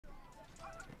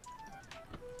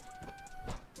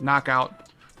Knockout.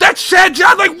 That's Chad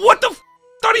Johnson. Like, what the f?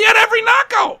 Thought he had every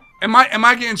knockout. Am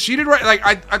I getting cheated right? Like,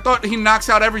 I thought he knocks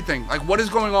out everything. Like, what is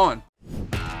going on?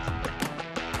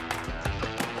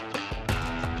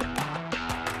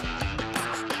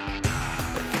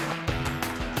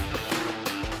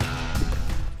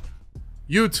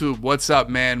 YouTube, what's up,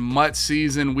 man? Mutt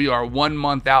season. We are 1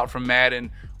 month out from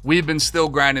Madden. We've been still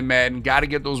grinding Madden. Got to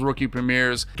get those rookie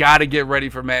premieres. Got to get ready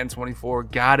for Madden 24.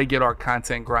 Got to get our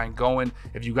content grind going.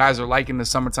 If you guys are liking the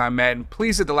summertime Madden,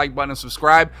 please hit the like button and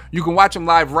subscribe. You can watch them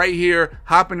live right here.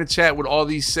 Hop in the chat with all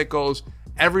these sickos.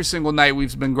 Every single night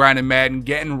we've been grinding Madden,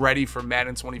 getting ready for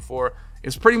Madden 24.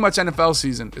 It's pretty much NFL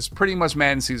season. It's pretty much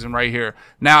Madden season right here.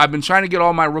 Now, I've been trying to get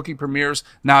all my rookie premieres.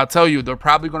 Now, I'll tell you, they're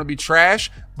probably going to be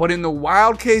trash, but in the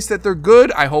wild case that they're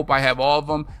good, I hope I have all of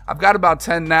them. I've got about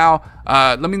 10 now.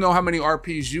 Let me know how many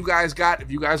RPs you guys got. If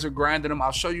you guys are grinding them,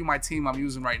 I'll show you my team I'm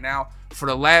using right now. For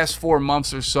the last 4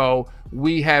 months or so,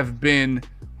 we have been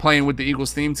playing with the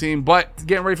Eagles theme team, but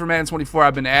getting ready for Madden 24,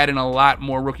 I've been adding a lot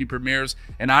more rookie premieres,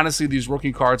 and honestly, these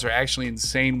rookie cards are actually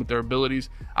insane with their abilities.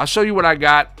 I'll show you what I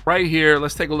got right here.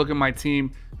 Let's take a look at my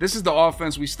team. This is the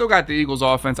offense. We still got the Eagles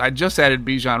offense. I just added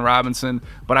Bijan Robinson,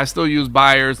 but I still use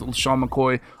Byers, Sean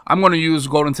McCoy. I'm going to use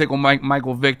Golden Ticket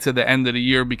Michael Vick to the end of the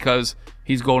year because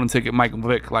he's Golden Ticket Michael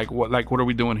Vick. Like what are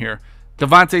we doing here?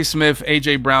 Devontae Smith,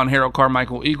 A.J. Brown, Harold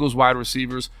Carmichael, Eagles wide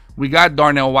receivers. We got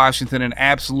Darnell Washington, an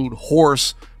absolute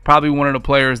horse. Probably one of the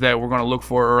players that we're going to look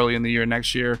for early in the year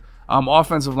next year.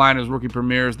 Offensive line is rookie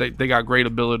premieres. They got great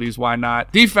abilities. Why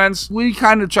not? Defense, we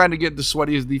kind of trying to get the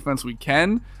sweatiest defense we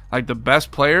can. Like the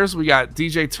best players. We got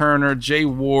DJ Turner, Jay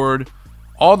Ward,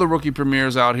 all the rookie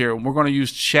premieres out here. We're going to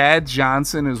use Chad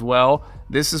Johnson as well.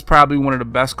 This is probably one of the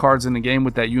best cards in the game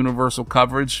with that universal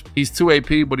coverage. He's 2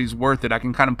 AP, but he's worth it. I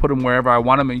can kind of put him wherever I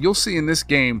want him. And you'll see in this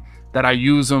game that I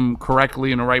use him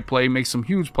correctly in the right play. Makes some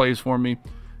huge plays for me.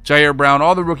 Jair Brown,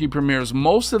 all the rookie premieres.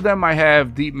 Most of them I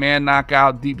have deep man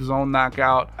knockout, deep zone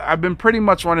knockout. I've been pretty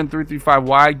much running 3-3-5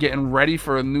 wide, getting ready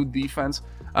for a new defense.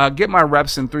 Get my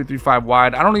reps in 3-3-5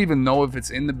 wide. I don't even know if it's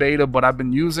in the beta, but I've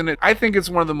been using it. I think it's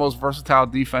one of the most versatile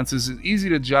defenses. It's easy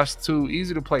to adjust to,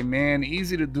 easy to play man,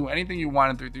 easy to do anything you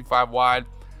want in 3-3-5 wide.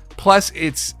 Plus,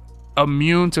 it's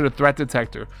immune to the threat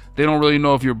detector. They don't really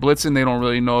know if you're blitzing. They don't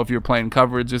really know if you're playing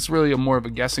coverage. It's really more of a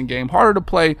guessing game. Harder to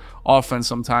play offense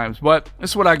sometimes, but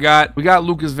that's what I got. We got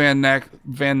Lucas Van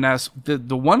Ness.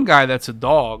 The one guy that's a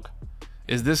dog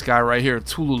is this guy right here,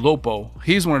 Tululopo.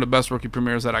 He's one of the best rookie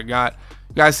premieres that I got.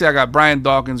 You guys see I got Brian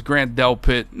Dawkins, Grant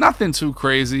Delpit. Nothing too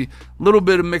crazy. Little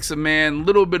bit of mix of man,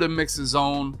 little bit of mix of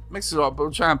zone. Mix it up, but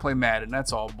we're trying to play Madden.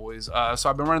 That's all, boys. So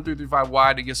I've been running 3-3-5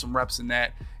 wide to get some reps in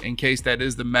that in case that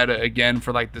is the meta again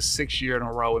for like the 6th year in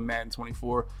a row in Madden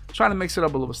 24. Trying to mix it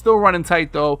up a little. Still running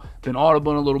tight though. Been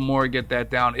audibling a little more, get that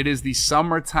down. It is the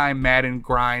summertime Madden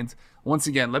grind. Once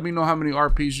again, let me know how many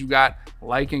RPs you got.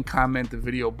 Like and comment the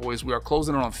video, boys. We are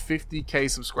closing in on 50K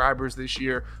subscribers this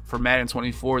year for Madden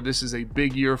 24. This is a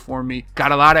big year for me.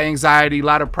 Got a lot of anxiety, a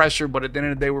lot of pressure, but at the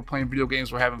end of the day, we're playing video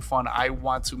games. We're having fun. I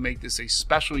want to make this a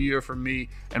special year for me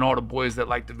and all the boys that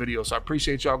like the video. So I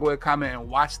appreciate y'all. Go ahead, comment, and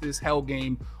watch this hell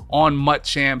game on Mutt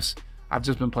Champs. I've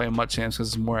just been playing Mutt Champs because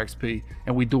it's more XP,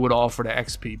 and we do it all for the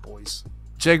XP, boys.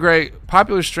 Jay Gray,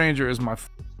 Popular Stranger is my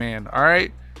man, all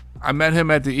right? I met him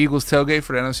at the Eagles tailgate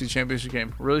for the NFC Championship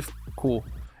game. Really cool.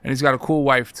 And he's got a cool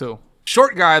wife, too.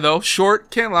 Short guy, though. Short.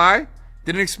 Can't lie.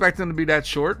 Didn't expect him to be that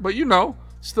short. But, you know,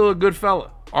 still a good fella.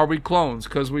 Are we clones?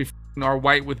 Because we are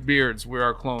white with beards. We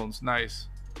are clones. Nice.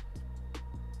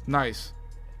 Nice.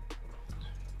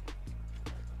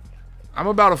 I'm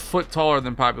about a foot taller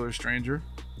than Popular Stranger.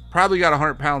 Probably got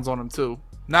 100 pounds on him, too.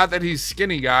 Not that he's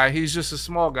skinny guy. He's just a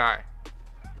small guy.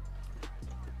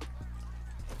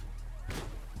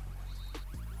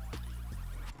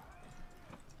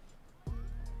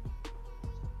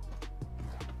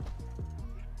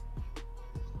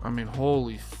 I mean,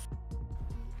 holy f.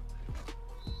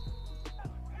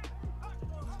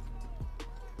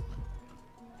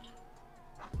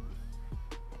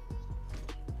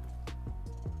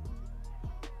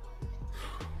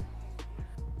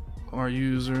 Are you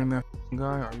using that guy?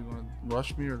 Are you gonna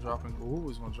rush me or drop in? Who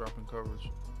is gonna drop in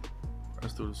coverage?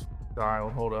 Let's do this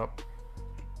dial. Hold up.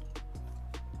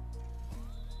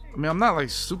 I mean, I'm not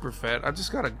like super fat. I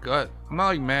just got a gut. I'm not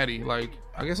like Maddie. Like,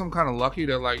 I guess I'm kind of lucky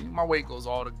that like my weight goes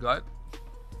all to gut.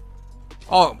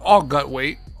 All gut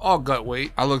weight. All gut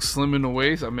weight. I look slim in the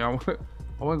waist. I mean, I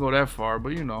wouldn't go that far,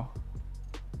 but you know.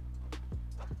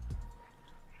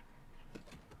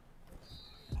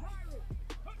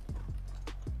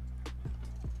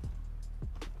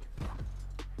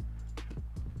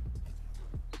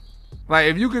 Like,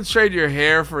 if you could trade your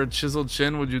hair for a chiseled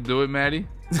chin, would you do it, Maddie?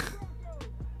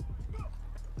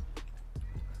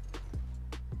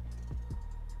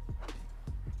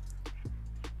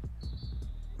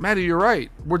 Maddie, you're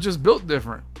right. We're just built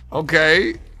different.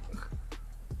 Okay.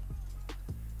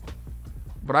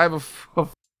 But I have a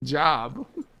job.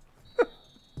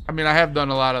 I mean, I have done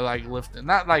a lot of like lifting.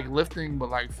 Not like lifting, but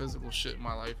like physical shit in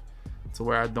my life. To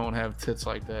where I don't have tits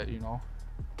like that, you know?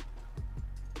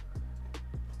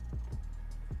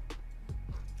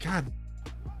 God.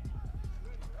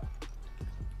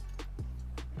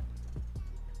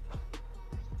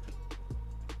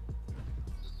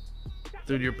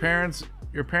 Dude, your parents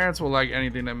will like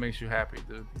anything that makes you happy,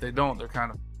 dude. If they don't, they're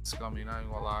kind of scummy, not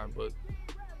even gonna lie, but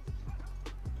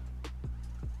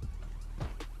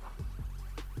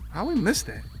how we missed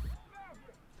that?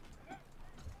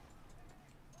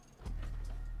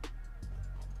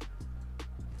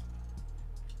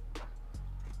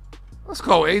 Let's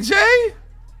go, AJ.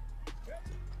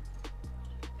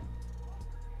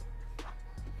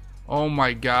 Oh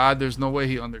my God, there's no way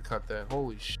he undercut that.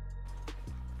 Holy shit.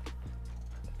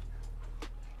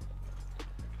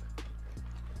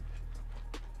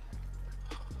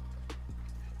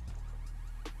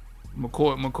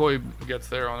 McCoy gets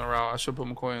there on the route. I should put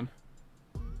McCoy in.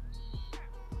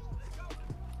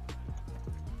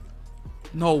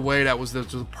 No way, that was the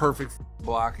perfect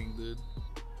blocking, dude.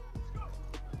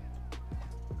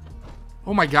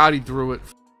 Oh my God, he threw it.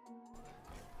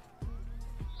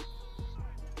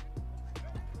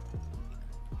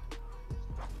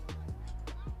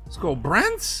 Let's go,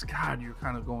 Brent. God, you're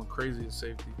kind of going crazy at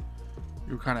safety.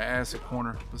 You were kind of ass at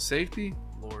corner. The safety,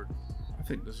 Lord. I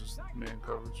think this is man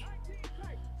coverage.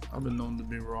 I've been known to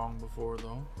be wrong before,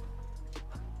 though.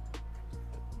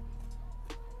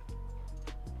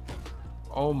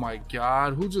 Oh my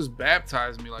God, who just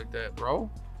baptized me like that, bro?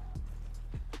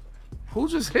 Who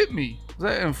just hit me? Was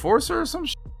that an enforcer or some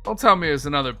shit? Don't tell me it's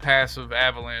another passive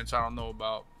avalanche I don't know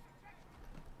about.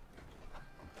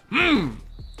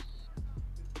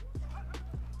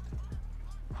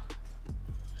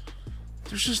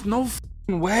 There's just no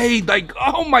way. Like,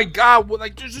 oh my God.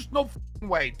 Like, there's just no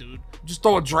way, dude. Just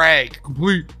throw a drag.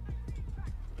 Complete.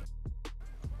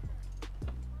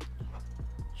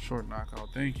 Short knockout.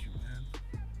 Thank you, man.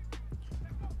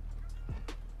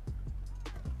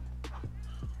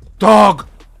 Dog.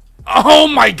 Oh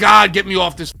my God. Get me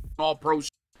off this all pro shit.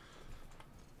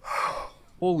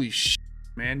 Holy shit,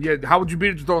 man. Yeah, how would you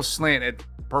beat it to throw a slant at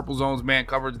purple zones, man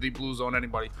coverage, deep blue zone,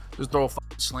 anybody? Just throw a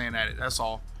slant at it. That's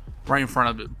all. Right in front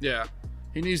of it. Yeah.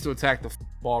 He needs to attack the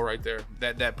ball right there.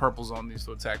 That purple zone needs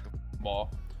to attack the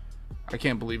ball. I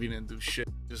can't believe he didn't do shit.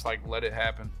 Just like let it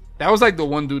happen. That was like the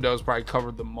one dude that was probably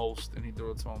covered the most, and he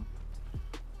threw it to him.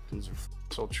 Dudes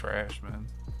are so trash, man.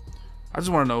 I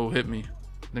just want to know who hit me.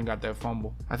 Then got that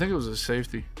fumble. I think it was a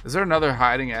safety. Is there another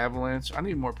hiding avalanche? I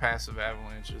need more passive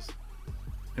avalanches.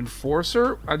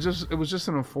 Enforcer? It was just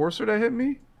an enforcer that hit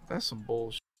me? That's some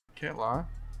bullshit. Can't lie.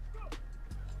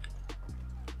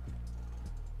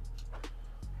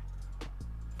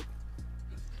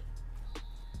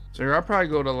 So I'll probably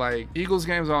go to like Eagles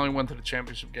games. I only went to the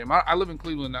championship game. I live in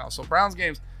Cleveland now, so Browns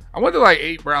games. I went to like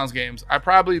 8 Browns games. I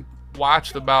probably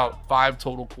watched about 5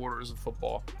 total quarters of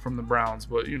football from the Browns,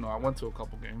 but you know, I went to a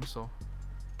couple games, so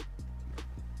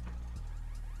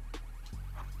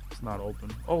it's not open.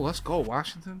 Oh, let's go,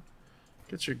 Washington.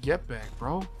 Get your get back,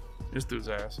 bro. This dude's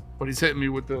ass. But he's hitting me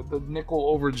with the nickel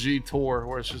over G tour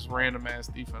where it's just random ass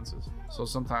defenses. So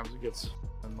sometimes it gets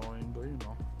annoying, but you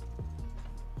know.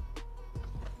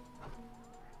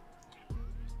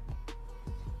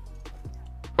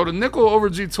 Oh, the nickel over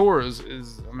G tour is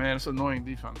man, it's annoying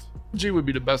defense. G would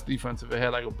be the best defense if it had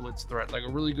like a blitz threat, like a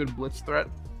really good blitz threat.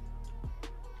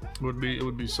 It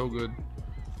would be so good.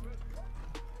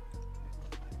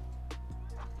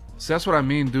 So that's what I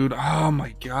mean, dude. Oh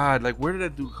my God, like where did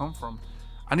that dude come from?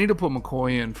 I need to put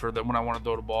McCoy in for that when I want to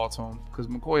throw the ball to him, because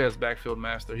McCoy has backfield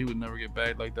master. He would never get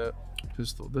bagged like that.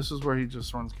 Pistol. This is where he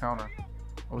just runs counter.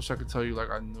 I wish I could tell you like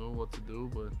I knew what to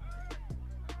do, but.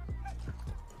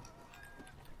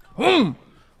 Boom!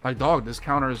 Like, dog, this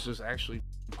counter is just actually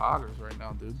poggers right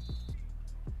now, dude.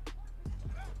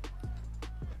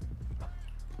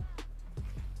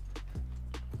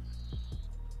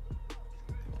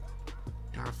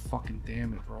 God fucking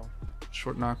damn it, bro.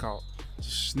 Short knockout.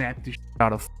 Just snap this shit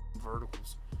out of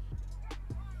verticals.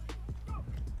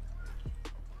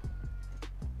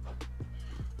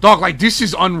 Dog, like, this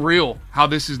is unreal how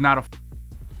this is not a...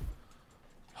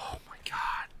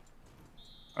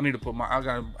 I need to put I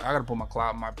gotta put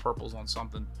my purples on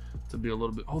something to be a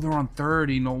little bit. Oh, they're on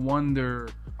 30. No wonder.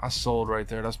 I sold right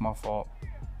there. That's my fault.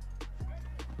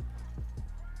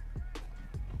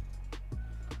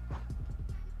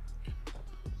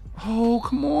 Oh,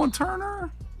 come on,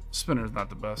 Turner. Spinner's not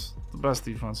the best. The best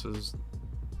defense is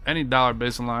any dollar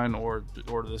baseline or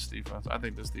this defense. I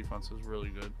think this defense is really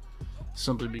good.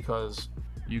 Simply because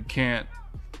you can't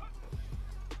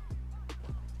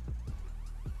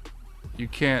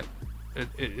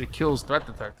it kills threat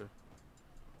detector.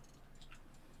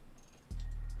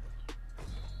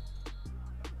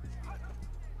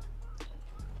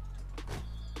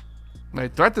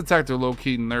 Like, threat detector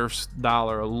low-key nerfs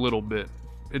dollar a little bit.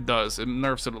 It does. It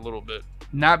nerfs it a little bit.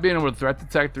 Not being able to threat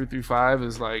detect 335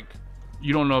 is like,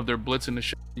 you don't know if they're blitzing the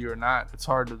shit at you or not. It's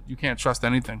hard to, you can't trust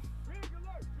anything.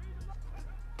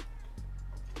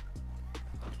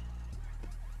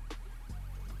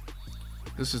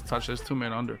 This is touch. There's 2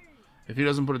 men under. If he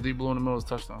doesn't put a deep blue in the middle, it's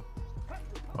touchdown.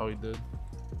 Oh, he did.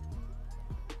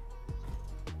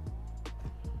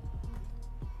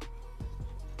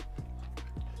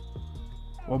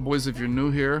 Well, boys, if you're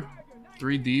new here,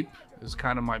 3 deep is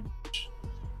kind of my bitch.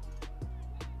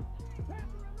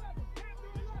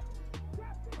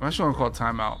 I'm actually gonna call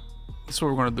timeout. This is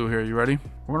what we're gonna do here. You ready?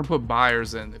 We're gonna put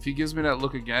Byers in. If he gives me that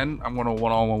look again, I'm gonna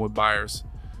one-on-one with Byers.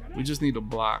 We just need a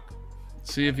block.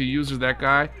 See if he uses that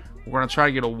guy. We're gonna try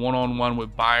to get a one-on-one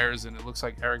with Byers, and it looks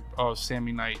like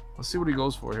Sammy Knight. Let's see what he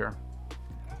goes for here.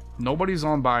 Nobody's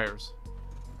on Byers.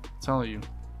 I'm telling you.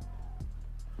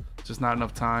 Just not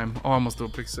enough time. Oh, I almost threw a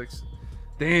pick 6.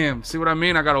 Damn. See what I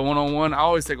mean? I got a one-on-one. I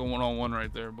always take a one-on-one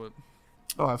right there, but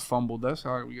oh, I fumbled. That's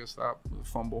how we get stopped with a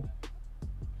fumble.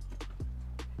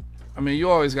 I mean,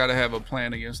 you always got to have a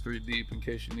plan against 3 deep in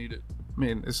case you need it. I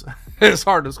mean, it's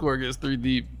hard to score against 3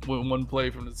 deep with 1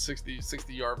 play from the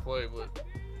 60-yard play, but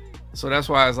so that's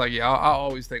why I was like, yeah, I'll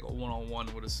always take a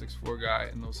one-on-one with a 6'4" guy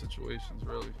in those situations,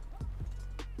 really.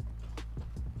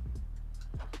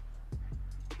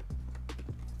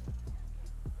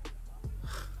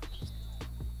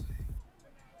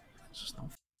 Just no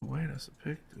way that's a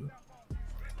pick, dude.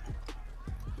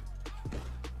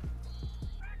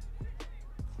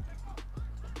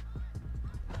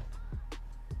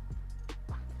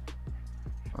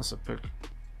 That's a pick.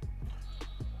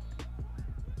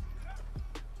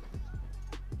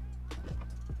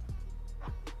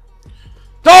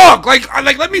 Dog,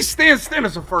 like let me stand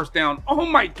as a first down. Oh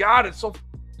my god, it's so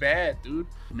bad, dude.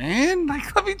 Man,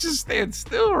 like, let me just stand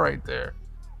still right there.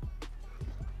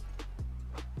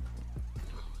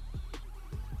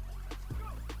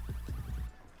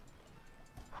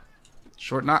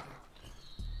 Short knock.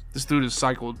 This dude has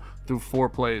cycled through 4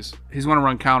 plays. He's going to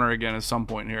run counter again at some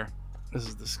point here. This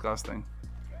is disgusting.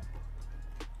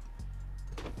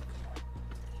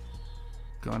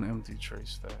 Gun empty,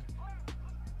 trace stack.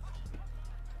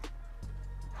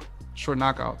 Short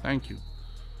knockout, thank you.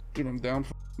 Dude, I'm down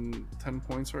for 10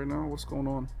 points right now. What's going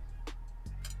on?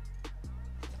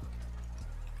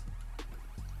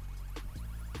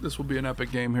 This will be an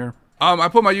epic game here. I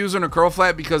put my user in a curl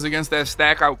flat because against that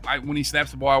stack, when he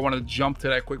snaps the ball, I want to jump to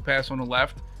that quick pass on the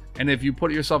left. And if you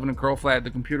put yourself in a curl flat,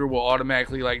 the computer will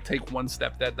automatically like take 1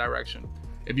 step that direction.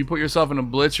 If you put yourself in a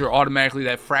blitz, you're automatically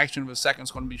that fraction of a second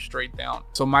is going to be straight down.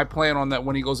 So my plan on that,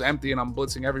 when he goes empty and I'm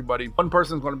blitzing everybody, 1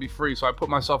 person is going to be free. So I put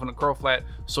myself in a curl flat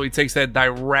so he takes that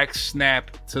direct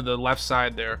snap to the left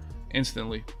side there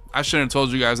instantly. I shouldn't have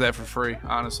told you guys that for free,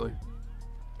 honestly.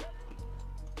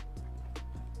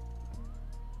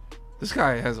 This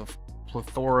guy has a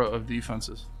plethora of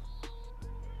defenses.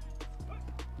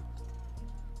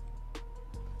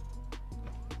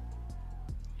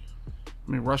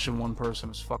 I mean, rushing 1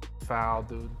 person is fucking foul,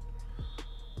 dude.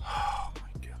 Oh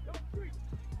my god.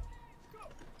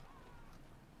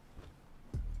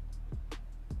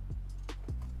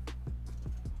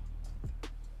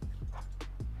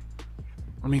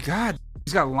 I mean, god,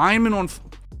 he's got linemen on.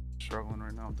 Struggling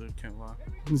right now, dude. Can't lie.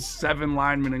 7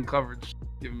 linemen in coverage,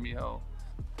 giving me hell.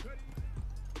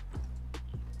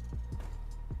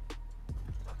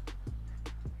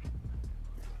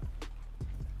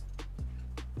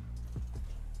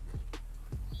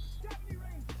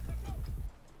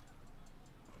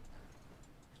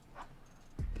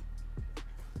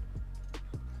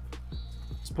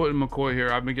 Let's put in McCoy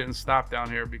here. I've been getting stopped down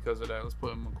here because of that. Let's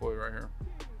put in McCoy right here.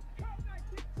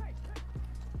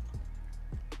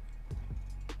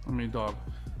 I mean, dog,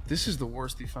 this is the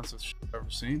worst defensive shit I've ever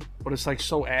seen. But it's like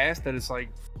so ass that it's like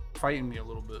fighting me a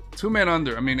little bit. 2 men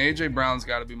under. I mean, AJ Brown's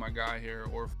got to be my guy here,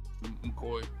 or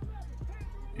McCoy.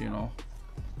 You know.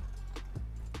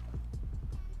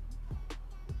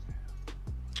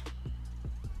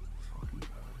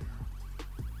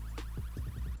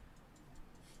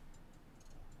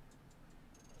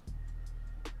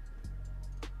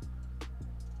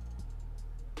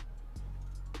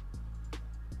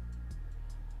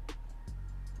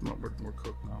 No, we're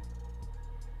cooked now.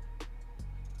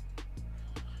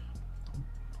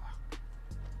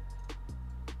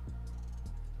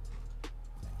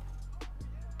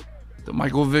 The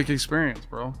Michael Vick experience,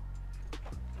 bro.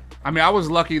 I mean, I was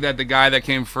lucky that the guy that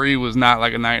came free was not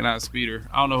like a 99 speeder.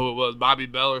 I don't know who it was, Bobby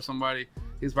Bell or somebody.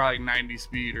 He's probably like 90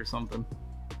 speed or something.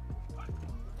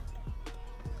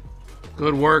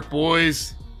 Good work,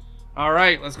 boys. All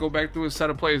right, let's go back through a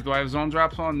set of plays. Do I have zone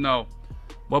drops on? No.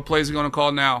 What plays are we gonna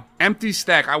call now? Empty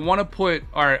stack. I want to put.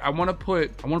 All right, I want to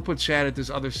put Chad at this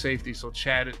other safety. So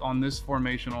Chad is on this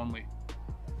formation only.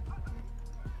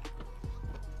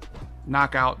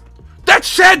 Knockout.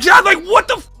 That's Chad John. Like, what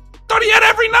the? Thought he had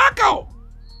every knockout.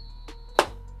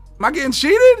 Am I getting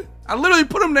cheated? I literally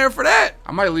put him there for that.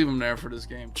 I might leave him there for this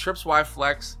game. Trips Y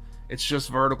flex. It's just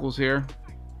verticals here.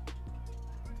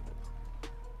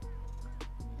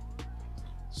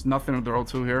 It's nothing to throw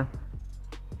to here.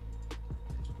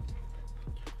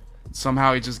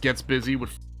 Somehow he just gets busy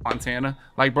with Montana.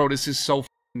 Like, bro, this is so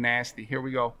nasty. Here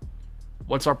we go.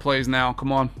 What's our plays now?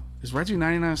 Come on. Is Reggie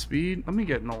 99 speed? Let me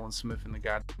get Nolan Smith in the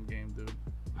goddamn game, dude.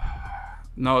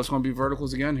 No, it's going to be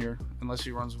verticals again here. Unless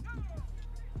he runs.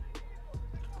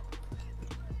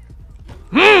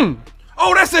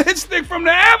 Oh, that's a hit stick from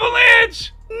the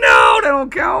Avalanche. No, that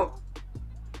don't count.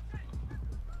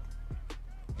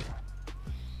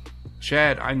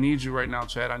 Chad, I need you right now,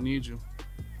 Chad. I need you.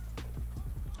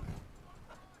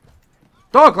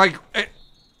 Dog, like,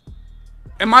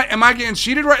 am I getting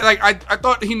cheated right? Like, I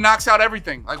thought he knocks out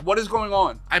everything. Like, what is going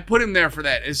on? I put him there for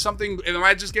that. Is something, am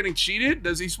I just getting cheated?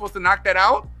 Does he supposed to knock that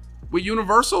out with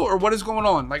Universal, or what is going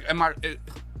on? Like, am I...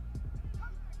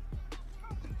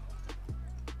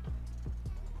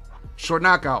 Short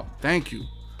knockout. Thank you.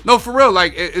 No, for real.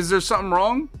 Like, is there something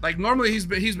wrong? Like, normally he's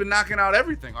been knocking out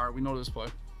everything. All right, we know this play.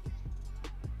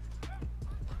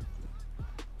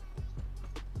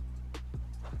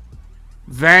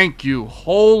 Thank you.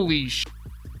 Holy sh**.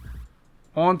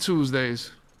 On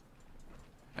Tuesdays.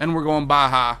 And we're going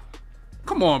Baja.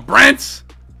 Come on, Brent.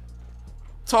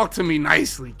 Talk to me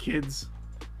nicely, kids.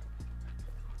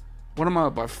 What am I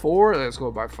up by 4? Let's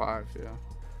go by 5, yeah.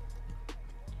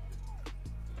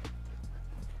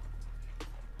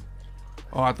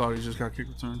 Oh, I thought he just got kick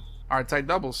return. All right, tight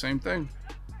double, same thing.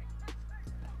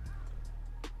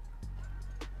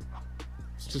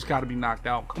 It's just got to be knocked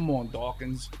out. Come on,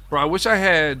 Dawkins. Bro, I wish I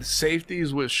had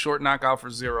safeties with short knockout for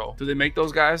 0. Do they make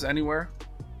those guys anywhere?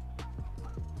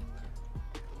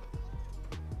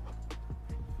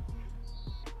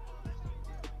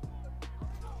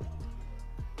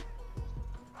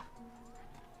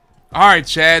 All right,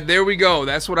 Chad, there we go.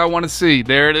 That's what I want to see.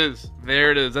 There it is.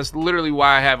 There it is. That's literally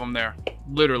why I have him there.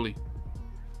 Literally.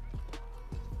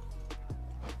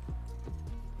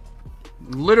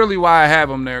 Literally why I have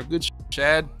him there. Good shit,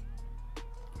 Chad.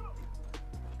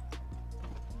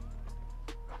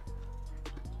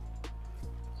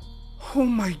 Oh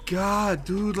my God,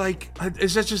 dude. Like,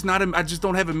 is that just not I just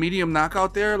don't have a medium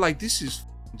knockout there? Like, this is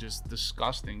just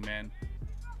disgusting, man.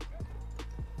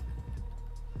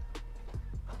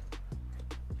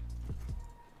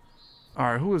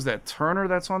 All right, who is that? Turner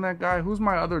that's on that guy? Who's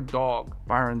my other dog?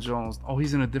 Byron Jones. Oh,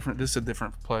 he's in a different, this is a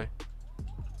different play.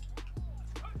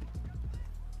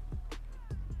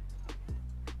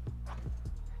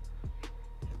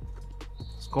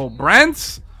 Let's go,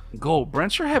 Brents. Go,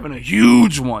 Brents. You're having a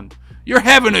huge one. You're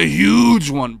having a huge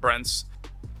one, Brents.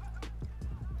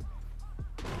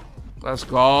 Let's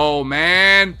go,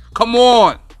 man. Come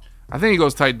on. I think he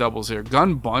goes tight doubles here.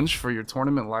 Gun bunch for your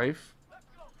tournament life.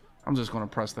 I'm just gonna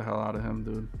press the hell out of him,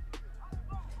 dude.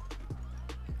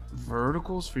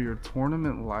 Verticals for your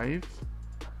tournament life.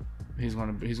 He's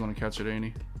gonna catch it, ain't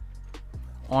he?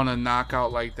 On a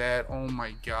knockout like that. Oh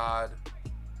my God.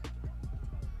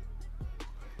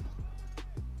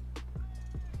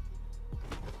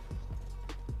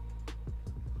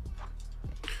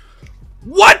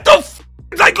 What the f?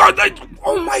 Like,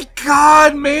 oh my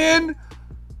God, man.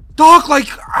 Dog, like,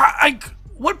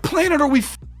 what planet are we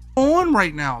on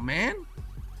right now, man?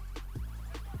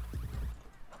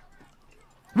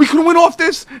 We can win off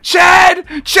this. Chad,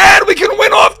 we can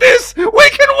win off this. We can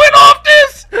win off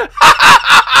this.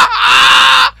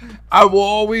 I will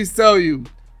always tell you,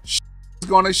 is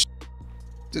gonna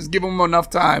just give him enough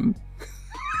time.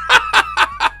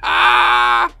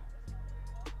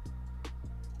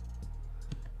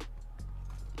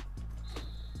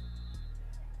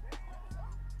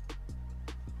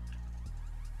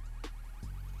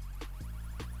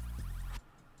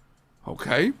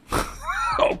 Okay.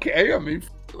 Okay, I mean,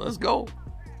 let's go.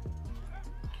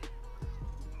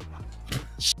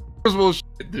 Will shit,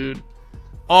 dude.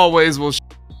 Always will shit.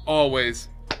 Always.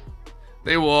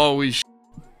 They will always.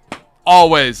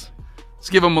 Always.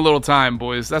 Just give them a little time,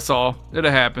 boys. That's all.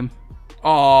 It'll happen.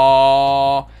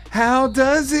 Aww. How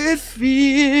does it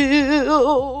feel?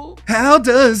 How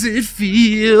does it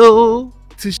feel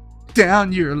to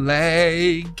down your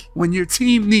leg when your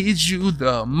team needs you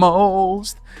the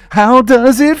most? How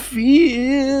does it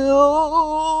feel?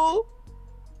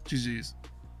 GG's.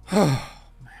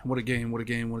 What a game, what a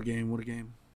game, what a game, what a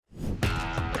game.